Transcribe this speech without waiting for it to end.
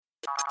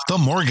The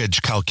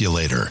Mortgage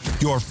Calculator,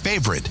 your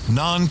favorite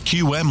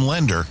non-QM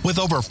lender with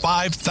over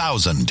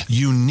 5,000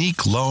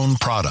 unique loan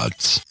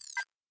products.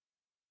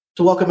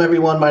 So welcome,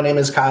 everyone. My name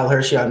is Kyle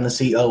Hershey. I'm the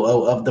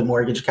COO of The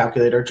Mortgage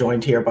Calculator,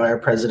 joined here by our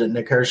president,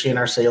 Nick Hershey, and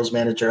our sales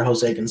manager,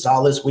 Jose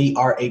Gonzalez. We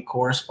are a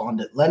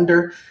correspondent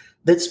lender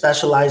that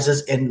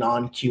specializes in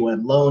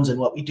non-QM loans. And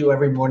what we do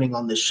every morning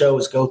on this show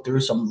is go through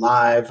some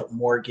live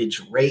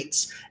mortgage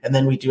rates, and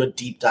then we do a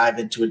deep dive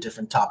into a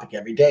different topic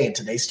every day. And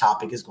today's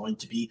topic is going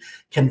to be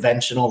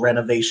conventional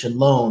renovation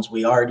loans.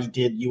 We already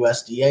did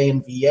USDA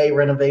and VA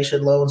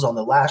renovation loans on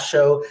the last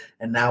show,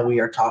 and now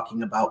we are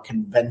talking about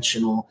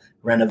conventional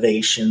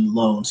renovation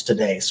loans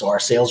today. So our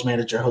sales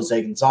manager,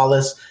 Jose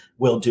Gonzalez,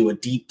 will do a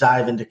deep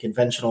dive into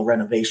conventional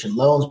renovation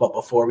loans. But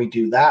before we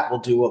do that, we'll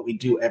do what we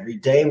do every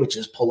day, which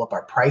is pull up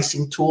our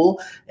pricing tool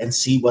and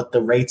see what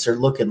the rates are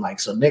looking like.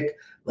 So Nick,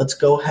 let's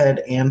go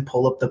ahead and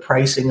pull up the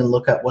pricing and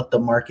look at what the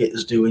market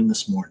is doing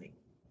this morning.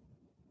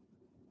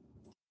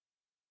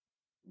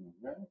 All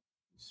right,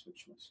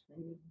 switch my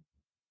screen.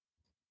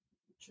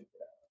 Check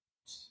it out.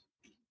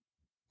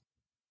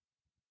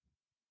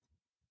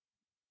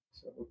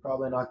 So we're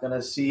probably not going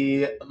to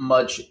see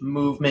much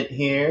movement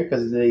here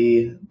because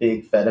the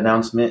big Fed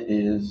announcement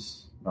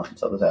is not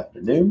until this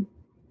afternoon.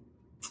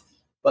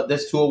 But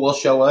this tool will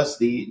show us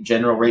the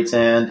general rates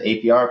and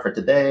APR for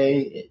today.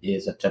 It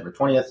is September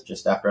 20th,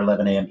 just after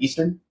 11 a.m.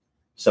 Eastern.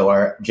 So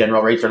our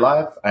general rates are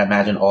live. I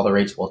imagine all the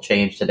rates will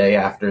change today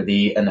after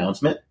the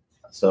announcement.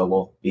 So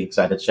we'll be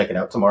excited to check it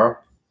out tomorrow.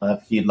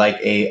 If you'd like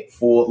a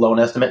full loan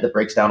estimate that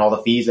breaks down all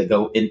the fees that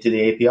go into the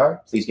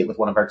APR, please get with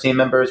one of our team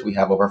members. We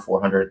have over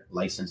 400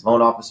 licensed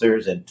loan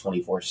officers in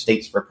 24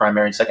 states for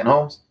primary and second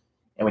homes,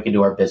 and we can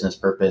do our business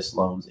purpose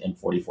loans in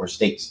 44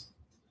 states.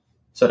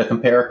 So to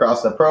compare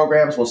across the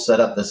programs, we'll set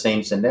up the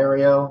same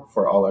scenario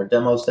for all our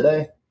demos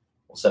today.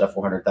 We'll set a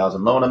 $400,000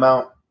 loan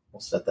amount.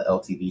 We'll set the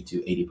LTV to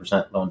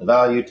 80% loan to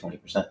value,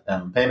 20%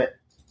 down payment.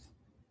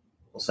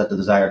 We'll set the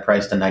desired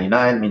price to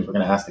 99, means we're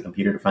going to ask the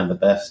computer to find the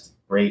best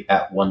rate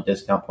at one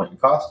discount point in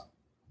cost.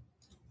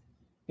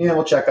 And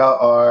we'll check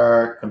out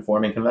our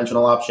conforming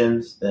conventional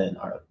options, then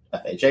our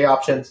FHA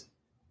options.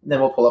 And then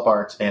we'll pull up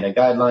our expanded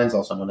guidelines,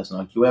 also known as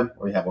non-QM,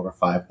 where we have over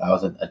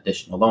 5,000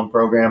 additional loan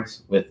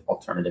programs with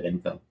alternative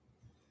income.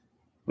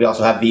 We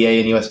also have VA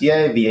and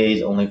USDA. VA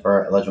is only for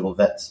our eligible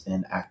vets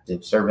and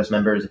active service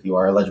members. If you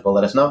are eligible,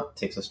 let us know. It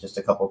takes us just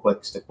a couple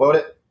clicks to quote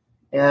it.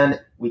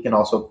 And we can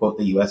also quote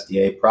the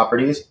USDA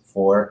properties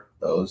for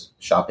those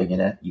shopping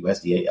in a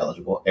USDA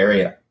eligible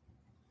area.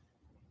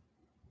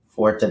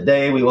 For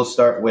today, we will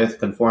start with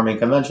conforming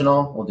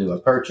conventional. We'll do a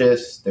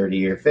purchase,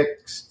 30-year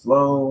fixed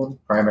loan,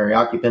 primary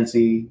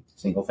occupancy,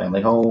 single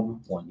family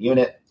home, 1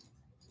 unit,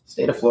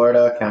 state of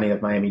Florida, county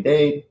of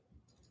Miami-Dade.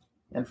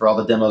 And for all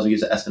the demos, we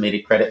use an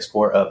estimated credit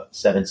score of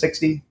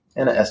 760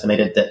 and an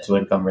estimated debt to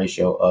income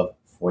ratio of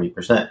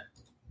 40%.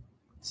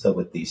 So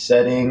with these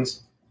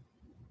settings,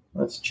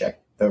 let's check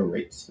the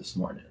rates this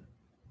morning.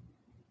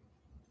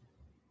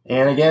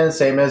 And again,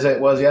 same as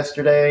it was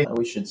yesterday,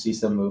 we should see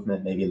some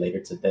movement maybe later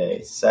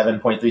today.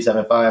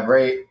 7.375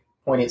 rate,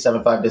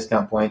 0.875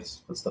 discount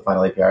points. What's the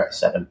final APR at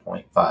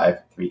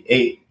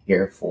 7.538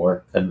 here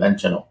for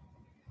conventional.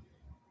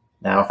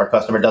 Now, if our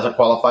customer doesn't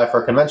qualify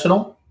for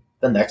conventional,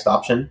 the next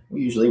option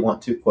we usually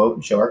want to quote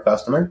and show our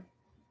customer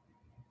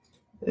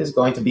is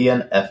going to be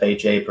an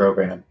FHA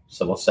program.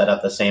 So we'll set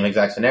up the same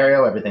exact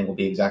scenario. Everything will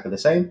be exactly the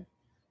same.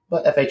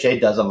 But FHA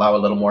does allow a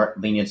little more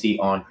leniency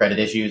on credit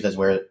issues as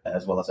well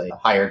as a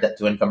higher debt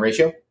to income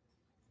ratio.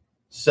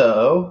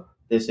 So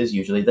this is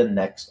usually the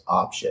next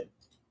option.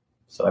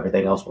 So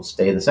everything else will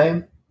stay the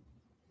same.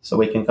 So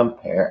we can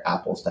compare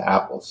apples to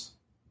apples.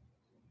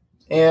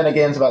 And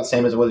again, it's about the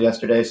same as it was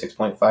yesterday,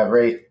 6.5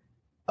 rate,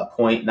 a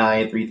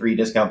 0.933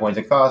 discount points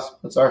in cost.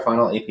 Puts our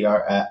final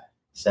APR at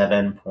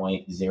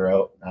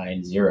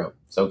 7.090.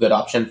 So good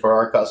option for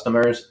our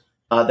customers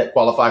that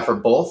qualify for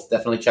both.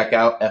 Definitely check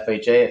out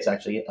FHA. It's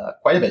actually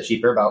quite a bit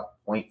cheaper,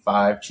 about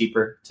 0.5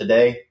 cheaper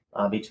today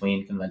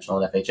between conventional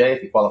and FHA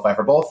if you qualify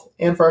for both.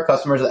 And for our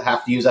customers that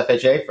have to use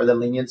FHA for the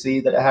leniency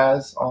that it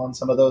has on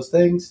some of those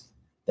things,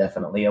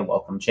 definitely a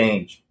welcome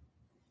change.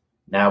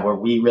 Now, where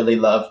we really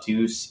love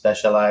to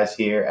specialize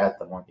here at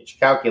the Mortgage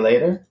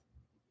Calculator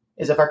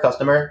is if our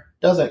customer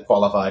doesn't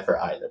qualify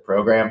for either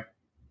program.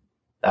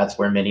 That's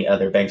where many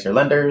other banks or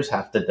lenders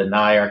have to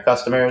deny our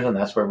customers, and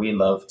that's where we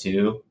love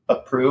to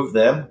approve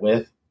them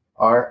with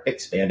our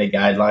expanded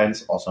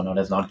guidelines, also known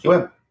as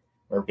non-QM,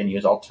 where we can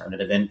use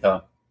alternative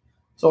income.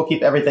 So we'll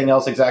keep everything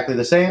else exactly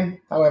the same.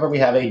 However, we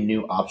have a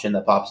new option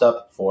that pops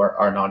up for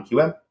our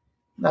non-QM,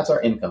 and that's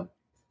our income.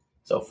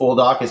 So full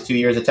doc is 2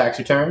 years of tax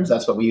returns.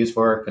 That's what we use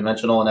for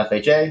conventional and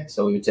FHA.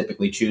 So we would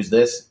typically choose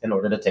this in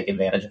order to take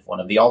advantage of one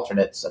of the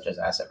alternates, such as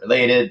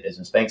asset-related,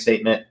 business bank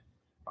statement.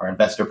 Our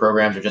investor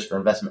programs are just for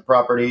investment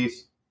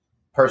properties.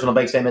 Personal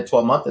bank statement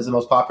 12-month is the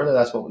most popular.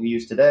 That's what we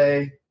use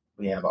today.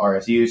 We have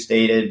RSU,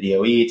 stated,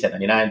 VOE,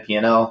 1099,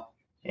 P&L,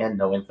 and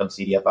no income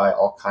CDFI,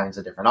 all kinds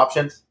of different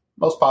options.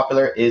 Most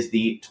popular is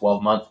the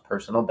 12-month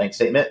personal bank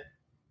statement.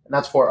 and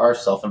that's for our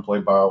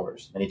self-employed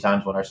borrowers. Many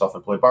times when our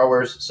self-employed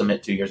borrowers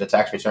submit 2 years of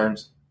tax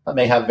returns, but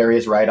may have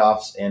various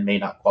write-offs and may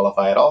not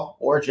qualify at all,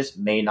 or just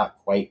may not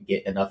quite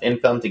get enough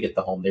income to get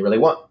the home they really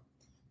want.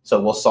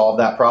 So we'll solve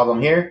that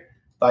problem here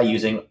by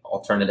using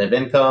alternative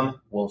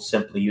income. We'll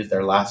simply use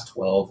their last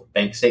 12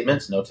 bank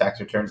statements, no tax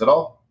returns at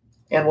all,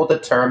 and we'll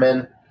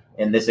determine,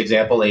 in this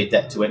example, a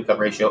debt-to-income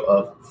ratio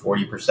of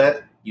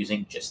 40%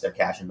 using just their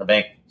cash in the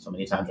bank. So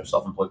many times our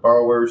self-employed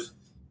borrowers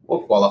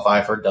will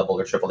qualify for double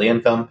or triple the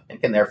income and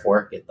can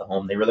therefore get the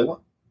home they really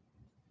want.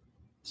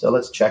 So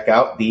let's check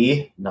out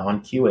the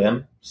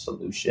non-QM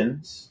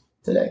solutions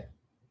today.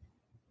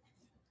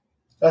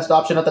 Best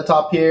option at the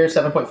top here,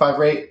 7.5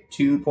 rate,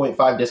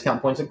 2.5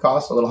 discount points and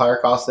costs, a little higher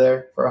cost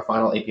there for a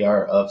final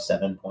APR of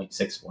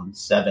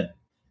 7.617.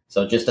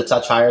 So just a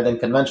touch higher than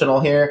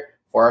conventional here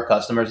for our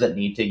customers that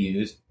need to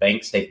use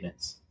bank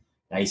statements.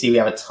 Now you see we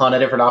have a ton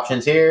of different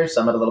options here,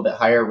 some at a little bit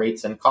higher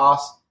rates and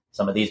costs.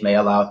 Some of these may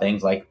allow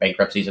things like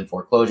bankruptcies and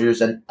foreclosures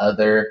and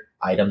other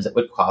items that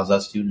would cause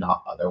us to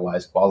not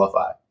otherwise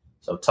qualify.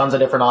 So tons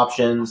of different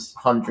options,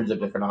 hundreds of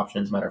different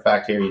options, matter of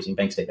fact, here using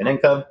bank statement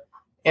income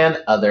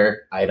and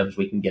other items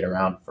we can get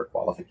around for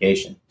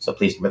qualification. So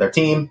please get with our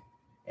team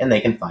and they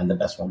can find the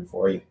best one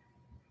for you.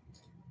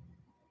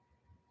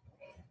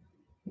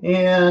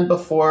 And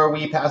before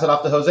we pass it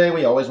off to Jose,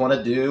 we always want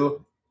to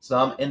do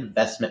some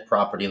investment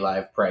property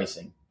live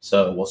pricing.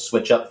 So we'll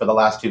switch up for the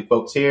last two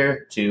quotes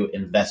here to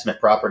investment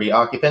property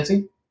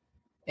occupancy.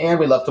 And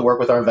we love to work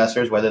with our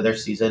investors, whether they're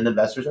seasoned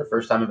investors or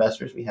first-time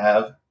investors. We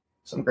have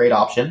some great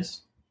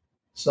options.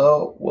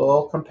 So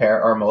we'll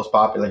compare our most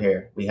popular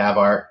here. We have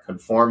our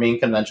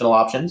conforming conventional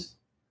options,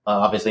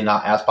 obviously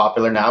not as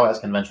popular now as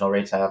conventional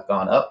rates have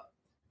gone up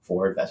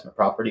for investment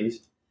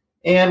properties.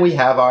 And we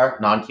have our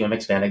non-QM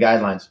expanded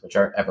guidelines, which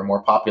are ever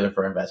more popular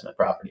for investment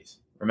properties.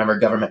 Remember,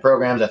 government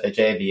programs,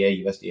 FHA,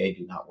 VA, USDA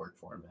do not work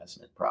for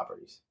investment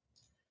properties.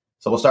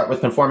 So we'll start with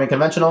conforming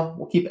conventional.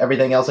 We'll keep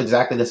everything else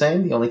exactly the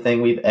same. The only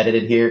thing we've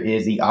edited here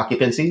is the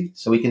occupancy,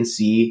 so we can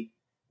see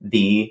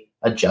the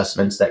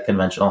adjustments that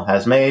conventional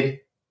has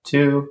made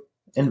to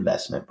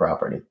investment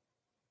property.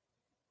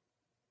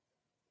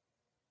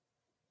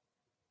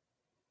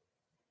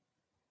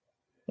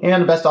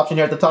 And the best option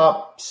here at the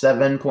top,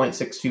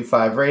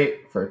 7.625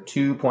 rate for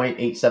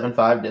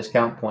 2.875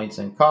 discount points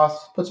and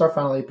costs, puts our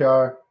final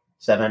APR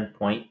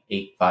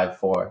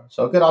 7.854.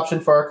 So a good option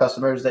for our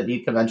customers that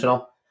need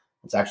conventional.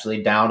 It's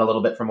actually down a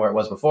little bit from where it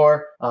was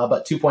before,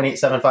 but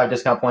 2.875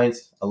 discount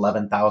points,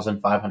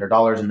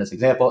 $11,500 in this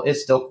example,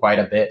 is still quite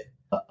a bit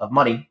of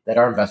money that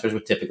our investors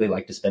would typically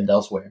like to spend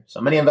elsewhere.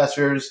 So many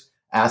investors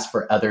ask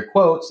for other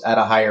quotes at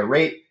a higher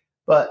rate,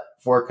 but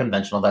for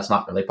conventional, that's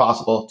not really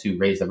possible to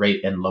raise the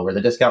rate and lower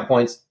the discount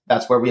points.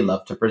 That's where we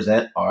love to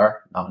present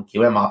our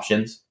non-QM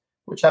options,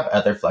 which have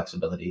other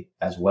flexibility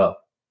as well.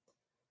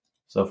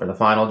 So for the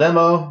final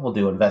demo, we'll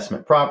do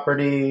investment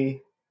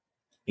property,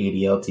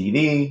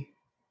 ADLTV,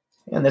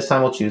 and this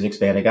time we'll choose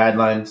expanded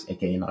guidelines,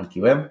 aka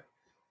non-QM.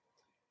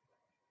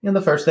 And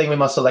the first thing we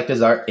must select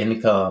is our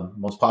income.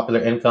 Most popular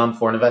income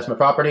for an investment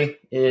property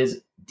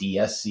is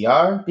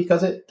DSCR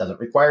because it doesn't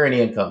require any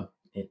income.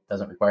 It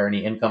doesn't require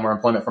any income or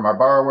employment from our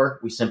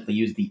borrower. We simply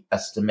use the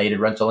estimated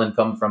rental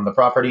income from the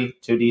property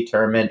to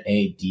determine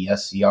a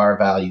DSCR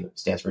value. It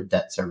stands for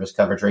debt service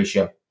coverage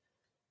ratio.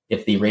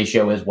 If the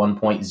ratio is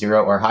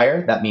 1.0 or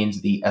higher, that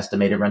means the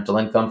estimated rental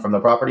income from the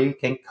property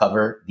can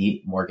cover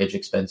the mortgage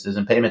expenses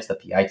and payments, the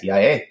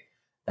PITIA,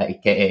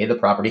 aka the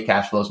property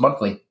cash flows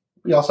monthly.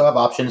 We also have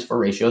options for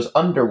ratios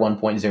under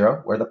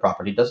 1.0 where the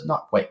property does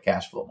not quite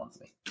cash flow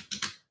monthly.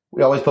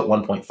 We always put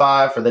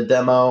 1.5 for the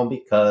demo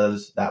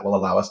because that will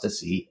allow us to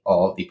see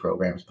all of the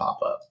programs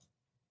pop up.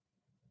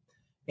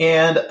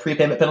 And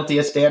prepayment penalty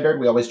is standard.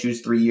 We always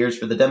choose 3 years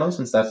for the demo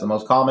since that's the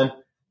most common.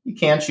 You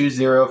can choose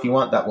 0 if you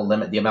want. That will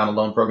limit the amount of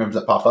loan programs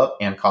that pop up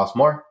and cost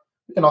more.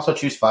 We can also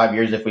choose 5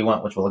 years if we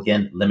want, which will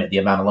again limit the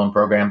amount of loan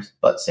programs,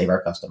 but save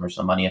our customers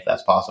some money if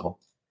that's possible.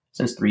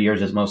 Since 3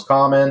 years is most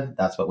common,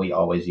 that's what we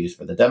always use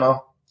for the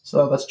demo.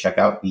 So let's check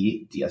out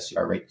the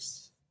DSCR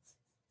rates.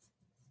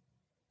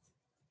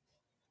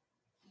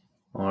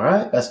 All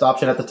right, best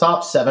option at the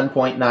top,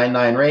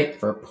 7.99 rate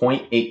for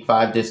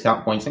 0.85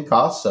 discount points and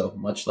costs, so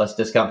much less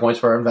discount points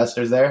for our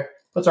investors there.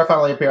 Puts our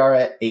final APR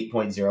at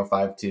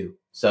 8.052.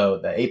 So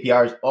the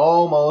APR is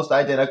almost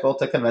identical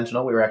to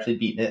conventional. We were actually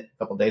beating it a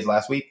couple days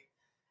last week.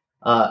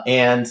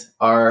 And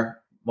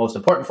our most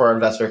important for our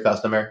investor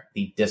customer,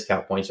 the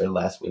discount points are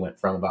less. We went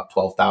from about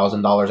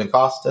 $12,000 in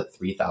cost to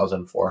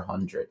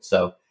 $3,400.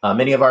 So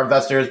many of our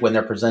investors, when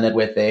they're presented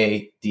with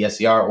a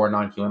DSCR or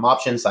non-QM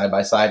option side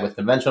by side with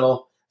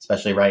conventional,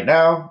 especially right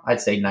now, I'd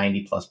say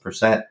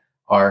 90+%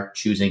 are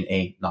choosing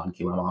a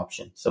non-QM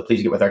option. So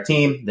please get with our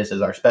team. This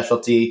is our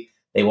specialty.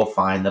 They will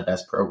find the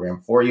best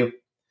program for you.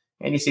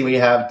 And you see we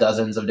have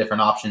dozens of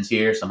different options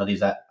here. Some of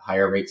these at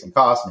higher rates and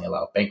costs may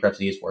allow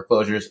bankruptcies,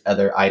 foreclosures,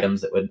 other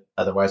items that would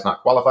otherwise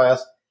not qualify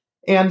us.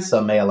 And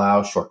some may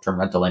allow short-term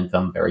rental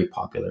income, very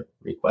popular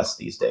requests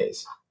these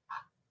days.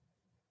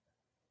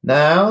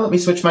 Now, let me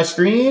switch my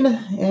screen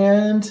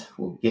and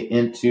we'll get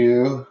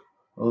into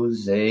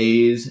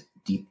Jose's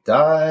deep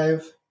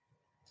dive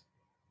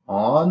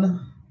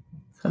on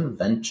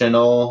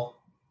conventional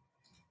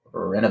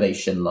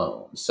renovation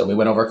loans. So we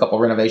went over a couple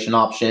renovation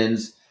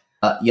options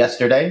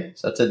yesterday.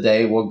 So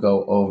today we'll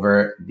go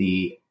over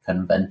the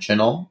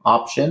conventional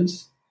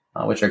options,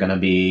 which are going to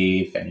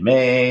be Fannie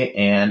Mae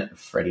and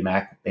Freddie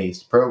Mac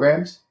based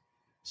programs.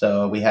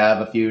 So we have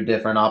a few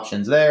different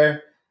options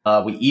there.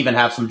 We even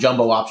have some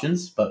jumbo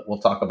options, but we'll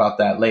talk about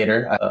that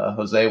later.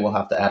 Jose will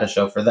have to add a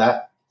show for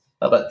that.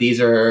 But these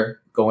are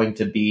going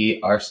to be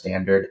our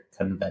standard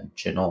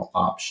conventional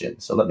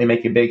options. So let me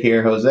make it big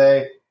here,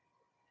 Jose.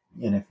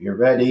 And if you're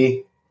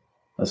ready,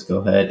 let's go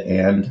ahead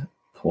and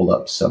pull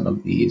up some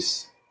of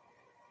these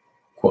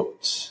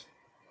quotes.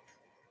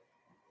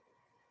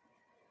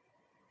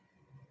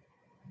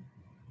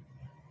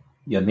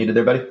 You unmuted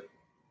there, buddy?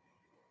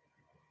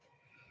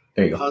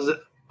 There you go.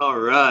 All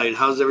right.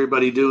 How's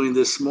everybody doing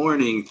this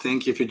morning?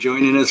 Thank you for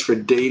joining us for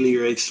Daily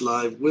Rates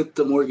Live with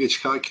the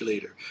Mortgage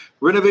Calculator.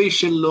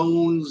 Renovation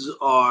loans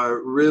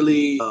are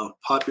really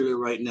popular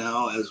right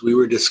now, as we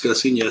were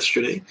discussing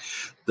yesterday.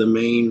 The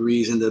main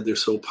reason that they're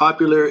so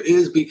popular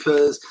is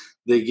because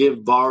they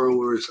give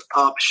borrowers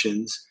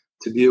options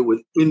to deal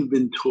with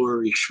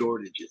inventory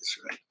shortages,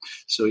 right?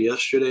 So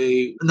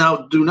yesterday,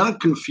 now do not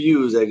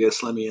confuse, I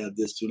guess, let me add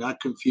this, do not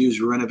confuse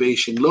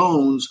renovation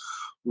loans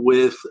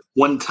with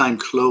one-time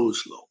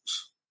close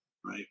loans,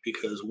 right?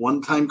 Because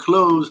one-time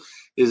close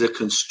is a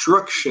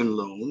construction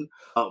loan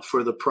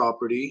for the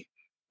property,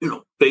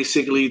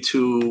 basically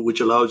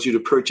which allows you to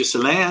purchase the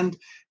land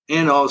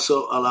and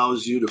also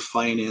allows you to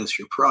finance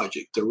your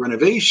project. The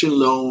renovation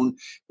loan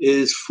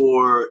is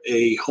for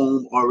a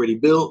home already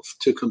built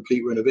to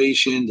complete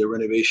renovation. The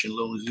renovation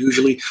loans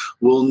usually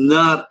will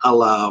not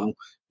allow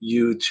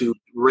you to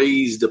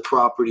raise the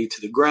property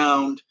to the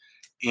ground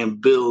and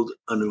build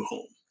a new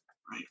home.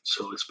 Right.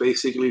 So it's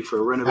basically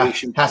for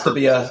renovation. Has to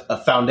be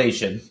a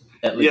foundation,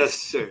 at least. Yes,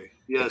 sir.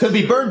 Yes, it could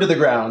be burned to the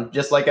ground,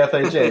 just like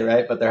FHA,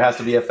 right? But there has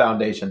to be a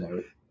foundation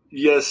there.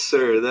 Yes,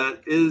 sir.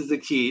 That is the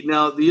key.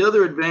 Now, the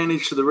other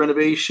advantage to the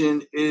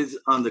renovation is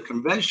on the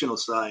conventional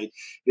side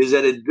is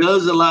that it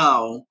does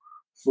allow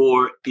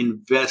for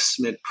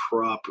investment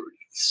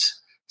properties.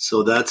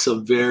 So that's a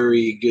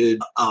very good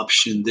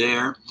option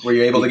there. Were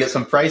you able to get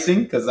some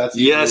pricing? Because that's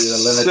usually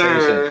the limitation.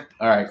 Sir.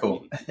 All right,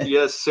 cool.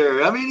 Yes,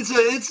 sir. I mean,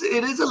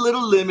 it is a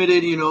little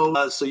limited,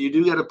 so you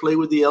do got to play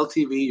with the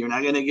LTV. You're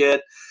not going to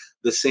get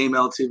the same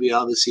LTV,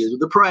 obviously, as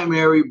with the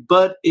primary,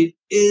 but it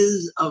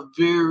is a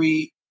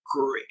very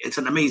great, it's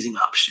an amazing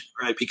option,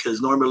 right? Because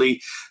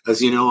normally,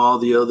 as you know, all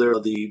the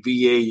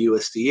VA,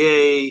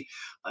 USDA,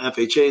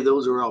 FHA,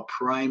 those are all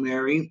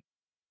primary.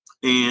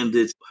 And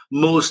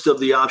most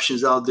of the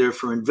options out there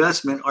for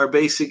investment are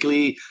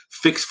basically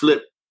fixed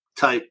flip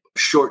type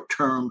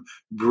short-term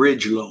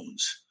bridge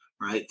loans,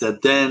 right?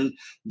 That then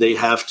they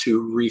have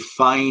to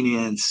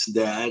refinance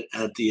that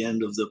at the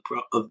end of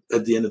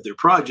their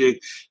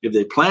project. If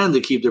they plan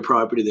to keep their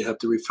property, they have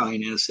to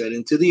refinance that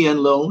into the end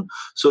loan.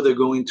 So they're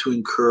going to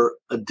incur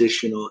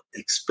additional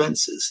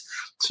expenses.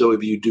 So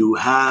if you do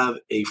have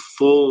a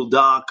full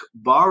doc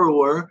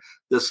borrower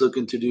that's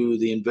looking to do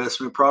the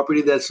investment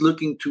property, that's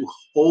looking to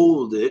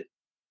hold it,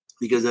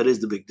 because that is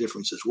the big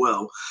difference as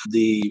well.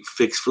 The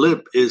fixed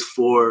flip is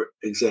for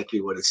exactly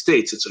what it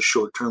states. It's a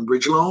short-term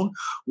bridge loan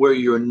where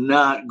you're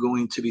not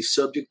going to be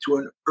subject to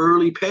an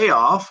early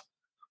payoff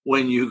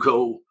when you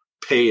go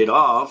pay it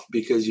off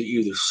because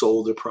you either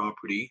sold the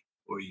property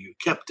or you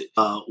kept it.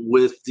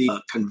 With the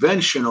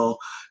conventional,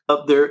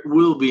 there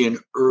will be an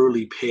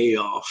early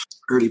payoff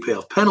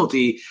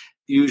penalty,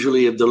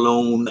 usually if the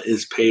loan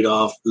is paid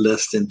off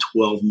less than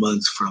 12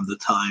 months from the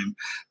time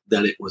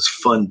that it was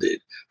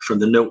funded, from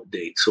the note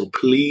date. So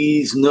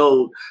please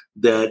note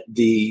that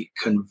the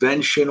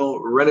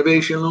conventional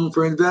renovation loan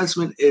for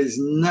investment is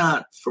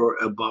not for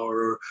a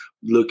borrower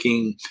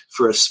looking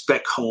for a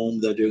spec home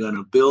that they're going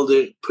to build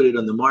it, put it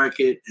on the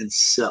market, and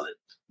sell it.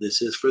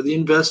 This is for the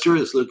investor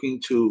that's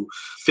looking to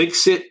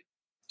fix it.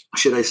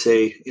 Should I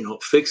say,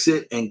 fix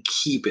it and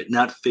keep it,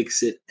 not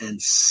fix it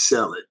and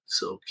sell it.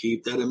 So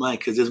keep that in mind,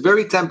 because it's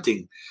very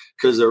tempting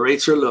because the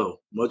rates are low,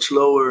 much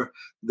lower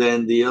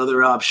than the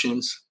other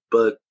options,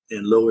 but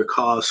in lower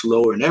cost,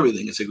 lower and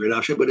everything. It's a great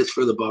option, but it's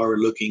for the borrower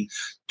looking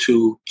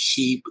to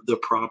keep the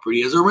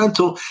property as a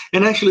rental.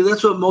 And actually,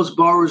 that's what most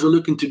borrowers are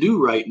looking to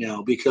do right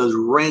now because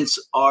rents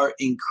are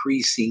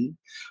increasing.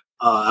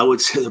 I would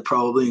say they're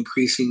probably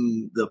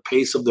increasing. The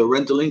pace of the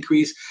rental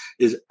increase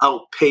is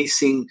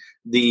outpacing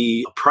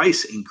the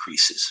price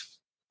increases.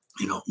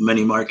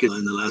 Many markets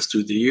in the last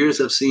 2-3 years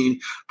have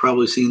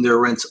probably seen their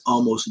rents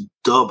almost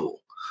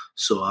double.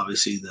 So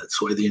obviously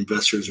that's why the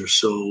investors are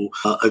so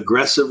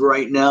aggressive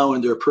right now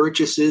in their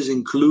purchases,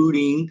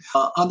 including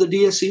on the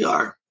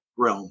DSCR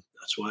realm.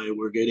 That's why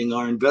we're getting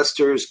our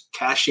investors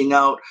cashing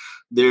out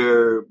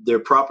their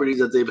properties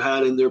that they've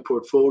had in their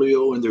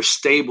portfolio, and they're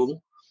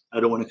stable. I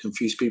don't want to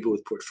confuse people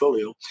with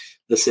portfolio.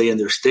 Let's say in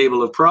their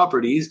stable of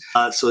properties,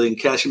 so they can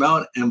cash them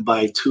out and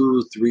buy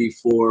 2, 3,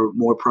 4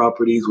 more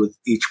properties with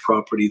each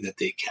property that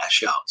they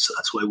cash out. So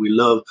that's why we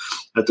love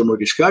at the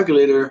Mortgage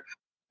Calculator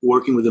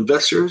working with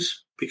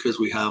investors because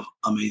we have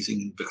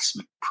amazing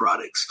investment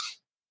products.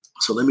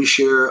 So let me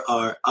share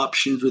our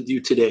options with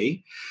you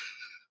today.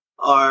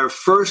 Our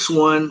first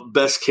one,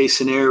 best case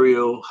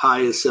scenario,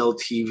 highest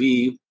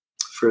LTV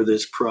for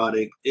this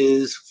product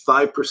is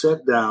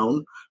 5%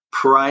 down,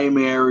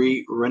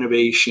 primary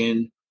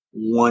renovation,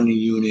 1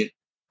 unit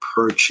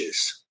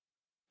purchase.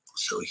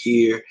 So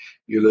here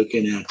you're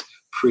looking at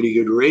pretty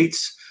good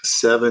rates.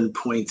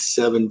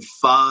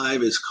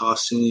 7.75 is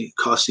costing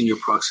you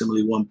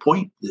approximately 1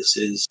 point. This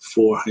is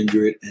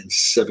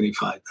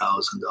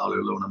 $475,000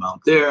 loan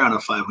amount there on a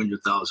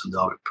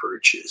 $500,000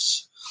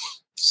 purchase.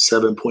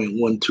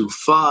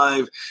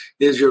 7.125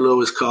 is your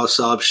lowest cost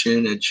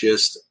option at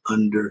just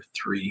under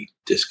 3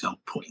 discount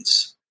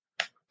points.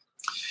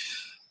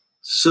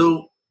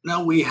 So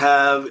now we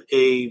have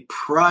a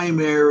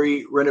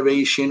primary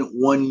renovation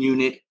 1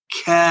 unit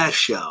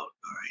cash out.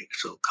 All right.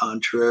 So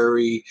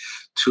contrary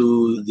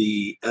to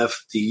the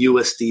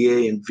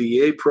USDA and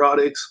VA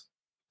products,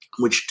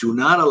 which do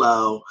not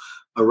allow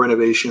a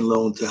renovation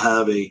loan to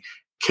have a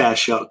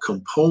cash out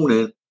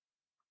component,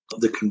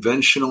 the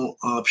conventional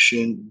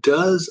option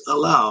does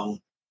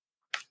allow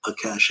a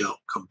cash out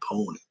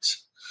component.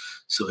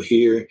 So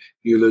here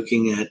you're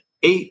looking at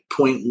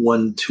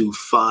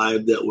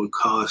 8.125 that would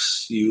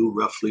cost you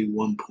roughly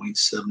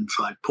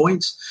 1.75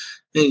 points.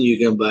 And you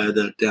can buy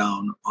that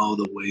down all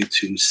the way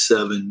to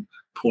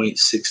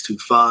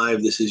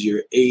 7.625. This is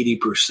your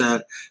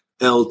 80%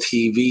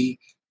 LTV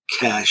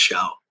cash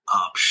out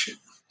option.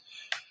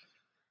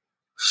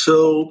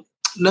 So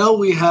now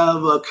we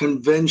have a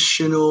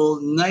conventional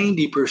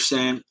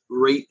 90%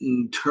 rate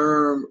and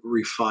term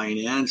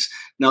refinance.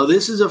 Now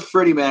this is a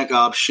Freddie Mac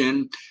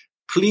option.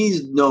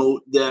 Please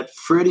note that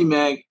Freddie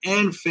Mac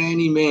and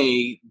Fannie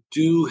Mae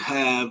do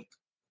have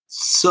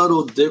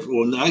subtle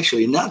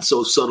actually not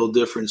so subtle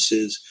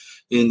differences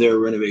in their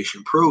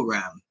renovation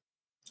program.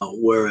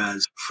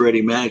 Whereas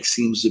Freddie Mac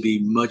seems to be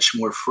much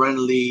more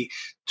friendly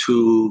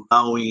to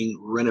allowing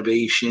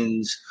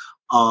renovations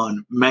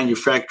on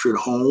manufactured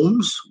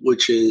homes,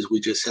 which is, we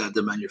just had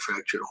the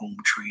manufactured home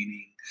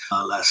training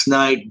last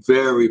night.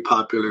 Very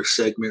popular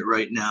segment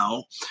right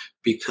now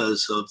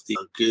because of the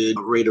good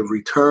rate of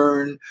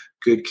return,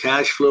 good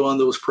cash flow on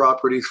those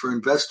properties for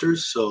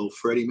investors. So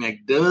Freddie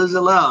Mac does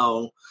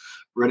allow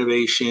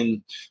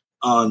renovation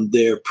on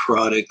their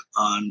product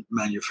on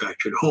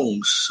manufactured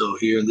homes. So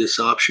here in this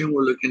option,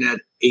 we're looking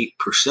at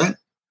 8%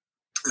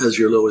 as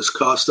your lowest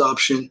cost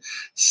option,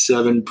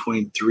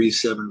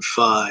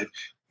 7.375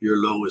 your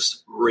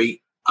lowest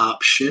rate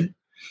option.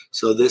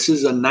 So this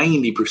is a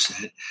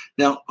 90%.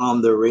 Now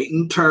on the rate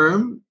and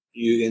term,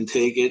 you can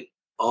take it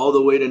all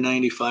the way to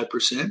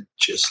 95%,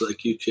 just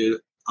like you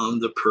could on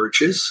the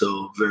purchase.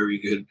 So very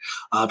good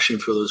option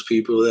for those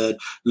people that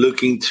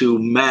looking to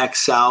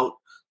max out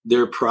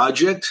their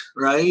project,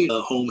 right?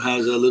 A home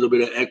has a little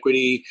bit of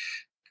equity.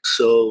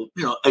 So,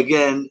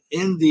 again,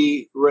 in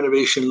the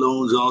renovation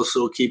loans,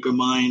 also keep in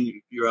mind,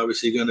 you're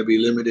obviously going to be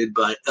limited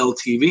by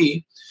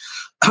LTV,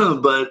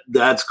 but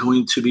that's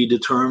going to be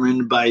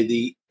determined by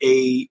the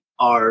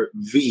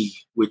ARV,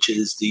 which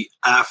is the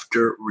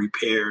after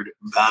repaired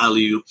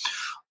value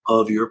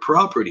of your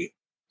property.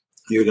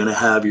 You're going to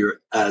have your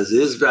as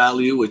is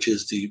value, which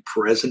is the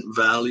present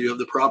value of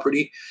the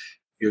property.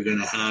 You're going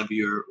to have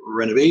your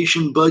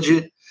renovation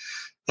budget,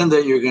 and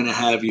then you're going to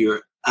have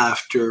your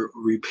after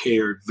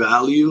repaired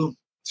value.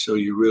 So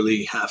you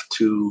really have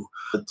to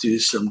do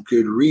some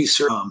good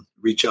research,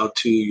 reach out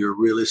to your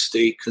real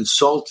estate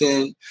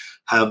consultant,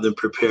 have them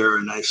prepare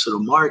a nice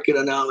little market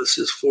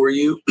analysis for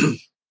you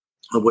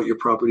of what your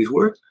property is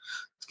worth,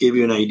 to give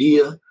you an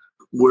idea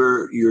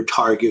where your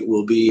target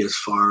will be as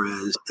far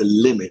as the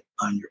limit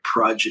on your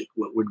project.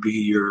 What would be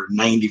your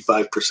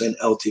 95%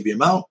 LTV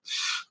amount?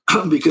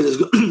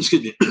 Because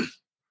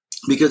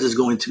it's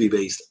going to be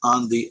based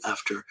on the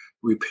after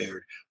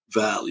repaired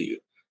value.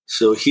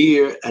 So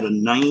here at a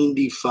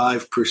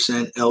 95%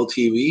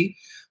 LTV,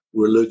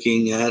 we're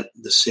looking at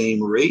the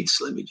same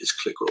rates. Let me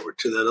just click over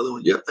to that other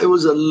one. Yep, it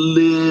was a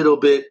little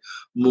bit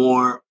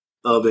more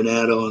of an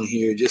add-on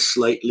here, just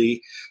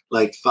slightly,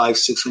 like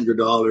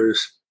 $500-$600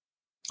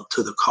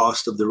 to the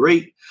cost of the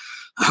rate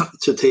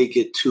to take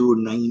it to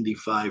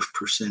 95%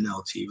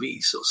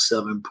 LTV. So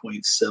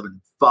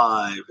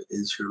 7.75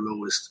 is your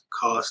lowest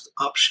cost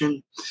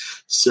option,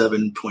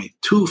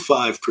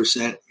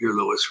 7.25% your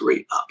lowest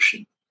rate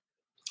option.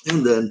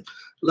 And then,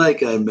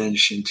 like I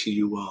mentioned to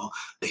you all,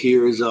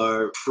 here is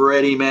our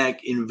Freddie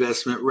Mac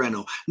investment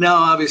rental. Now,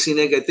 obviously,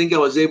 Nick, I think I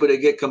was able to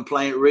get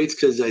compliant rates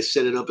because I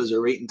set it up as a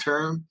rate and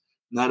term,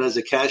 not as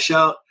a cash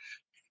out.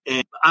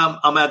 And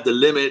I'm at the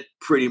limit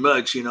pretty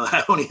much.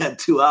 I only had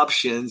two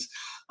options.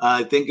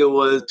 I think it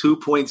was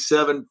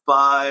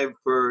 2.75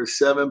 for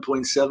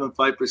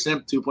 7.75%,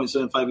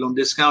 2.75 loan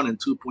discount, and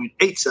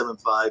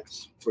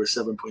 2.875 for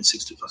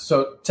 7.625.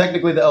 So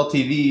technically the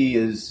LTV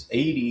is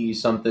 80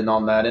 something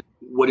on that.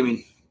 What do you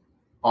mean?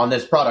 On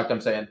this product,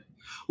 I'm saying.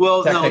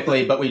 Well,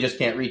 technically, no, but we just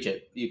can't reach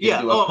it. You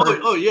can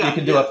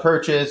do a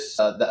purchase.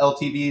 The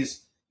LTVs,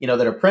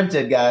 that are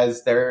printed,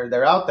 guys,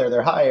 they're out there,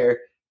 they're higher.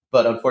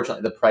 But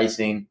unfortunately, the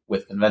pricing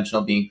with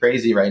conventional being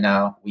crazy right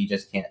now, we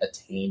just can't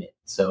attain it.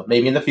 So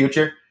maybe in the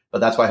future, but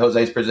that's why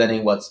Jose is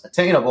presenting what's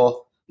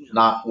attainable,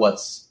 not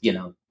what's,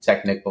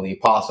 technically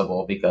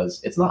possible,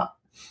 because it's not.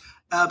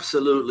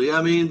 Absolutely.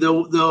 I mean,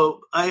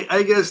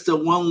 I guess the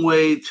one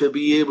way to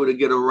be able to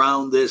get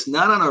around this,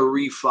 not on a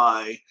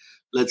refi,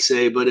 let's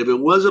say, but if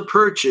it was a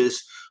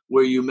purchase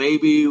where you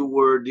maybe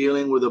were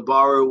dealing with a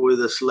borrower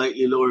with a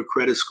slightly lower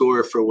credit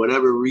score for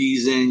whatever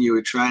reason, you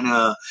were trying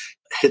to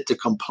hit the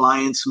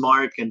compliance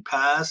mark and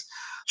pass,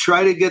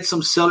 try to get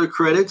some seller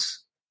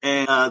credits,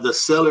 and the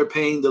seller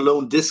paying the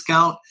loan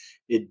discount,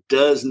 it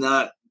does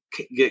not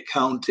get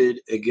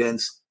counted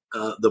against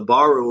the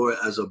borrower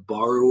as a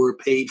borrower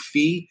paid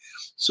fee.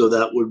 So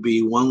that would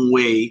be one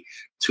way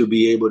to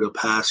be able to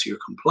pass your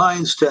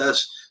compliance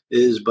test,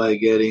 is by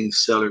getting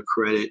seller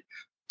credit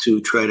to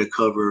try to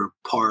cover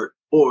part,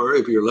 or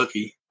if you're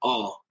lucky,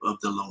 all of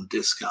the loan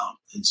discount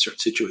in certain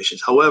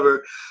situations.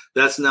 However,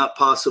 that's not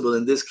possible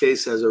in this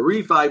case as a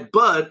refi.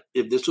 But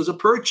if this was a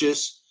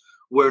purchase,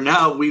 where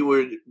now we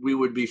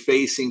would be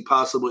facing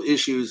possible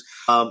issues,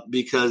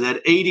 because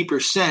at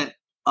 80%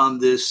 on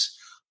this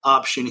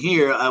option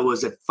here, I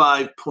was at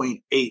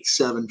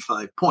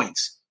 5.875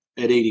 points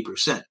at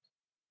 80%,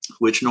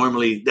 which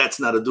normally that's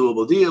not a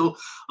doable deal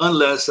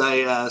unless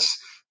I ask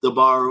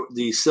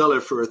the seller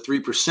for a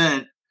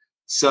 3%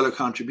 seller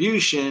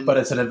contribution. But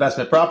it's an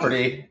investment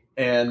property,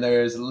 and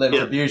there's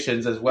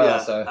contributions as well.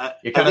 Yeah. So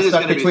you're kind of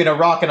stuck between a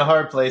rock and a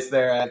hard place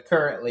there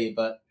currently.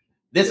 But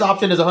this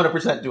option is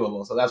 100%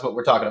 doable. So that's what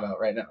we're talking about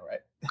right now, right?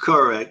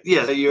 Correct.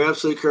 Yeah, you're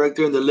absolutely correct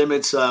there. And the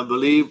limits, I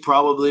believe,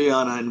 probably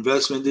on an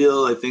investment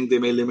deal, I think they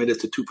may limit it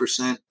to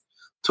 2%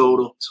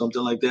 total,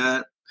 something like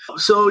that.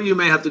 So you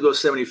may have to go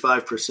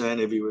 75%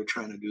 if you were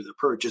trying to do the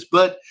purchase.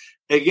 But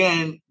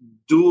again,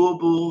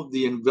 doable.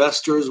 The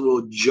investors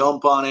will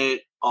jump on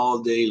it all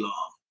day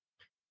long.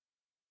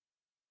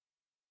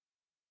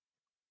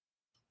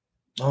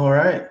 All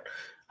right.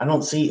 I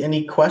don't see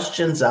any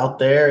questions out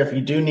there. If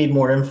you do need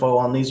more info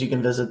on these, you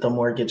can visit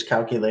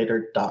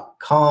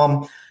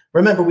themortgagecalculator.com.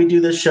 Remember, we do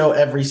this show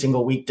every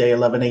single weekday,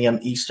 11 a.m.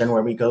 Eastern,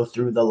 where we go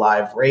through the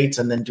live rates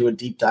and then do a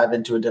deep dive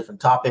into a different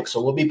topic. So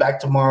we'll be back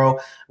tomorrow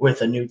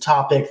with a new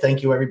topic.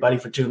 Thank you, everybody,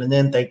 for tuning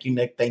in. Thank you,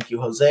 Nick. Thank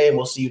you, Jose. And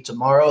we'll see you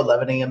tomorrow,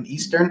 11 a.m.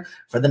 Eastern,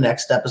 for the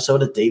next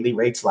episode of Daily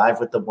Rates Live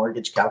with the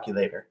Mortgage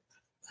Calculator.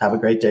 Have a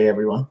great day,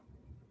 everyone.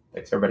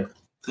 Thanks, everybody.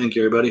 Thank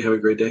you, everybody. Have a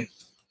great day.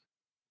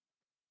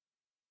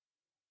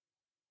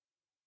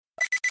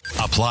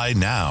 Apply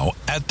now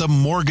at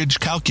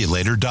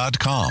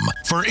themortgagecalculator.com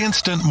for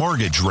instant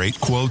mortgage rate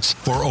quotes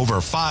for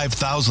over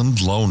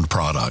 5,000 loan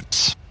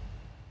products.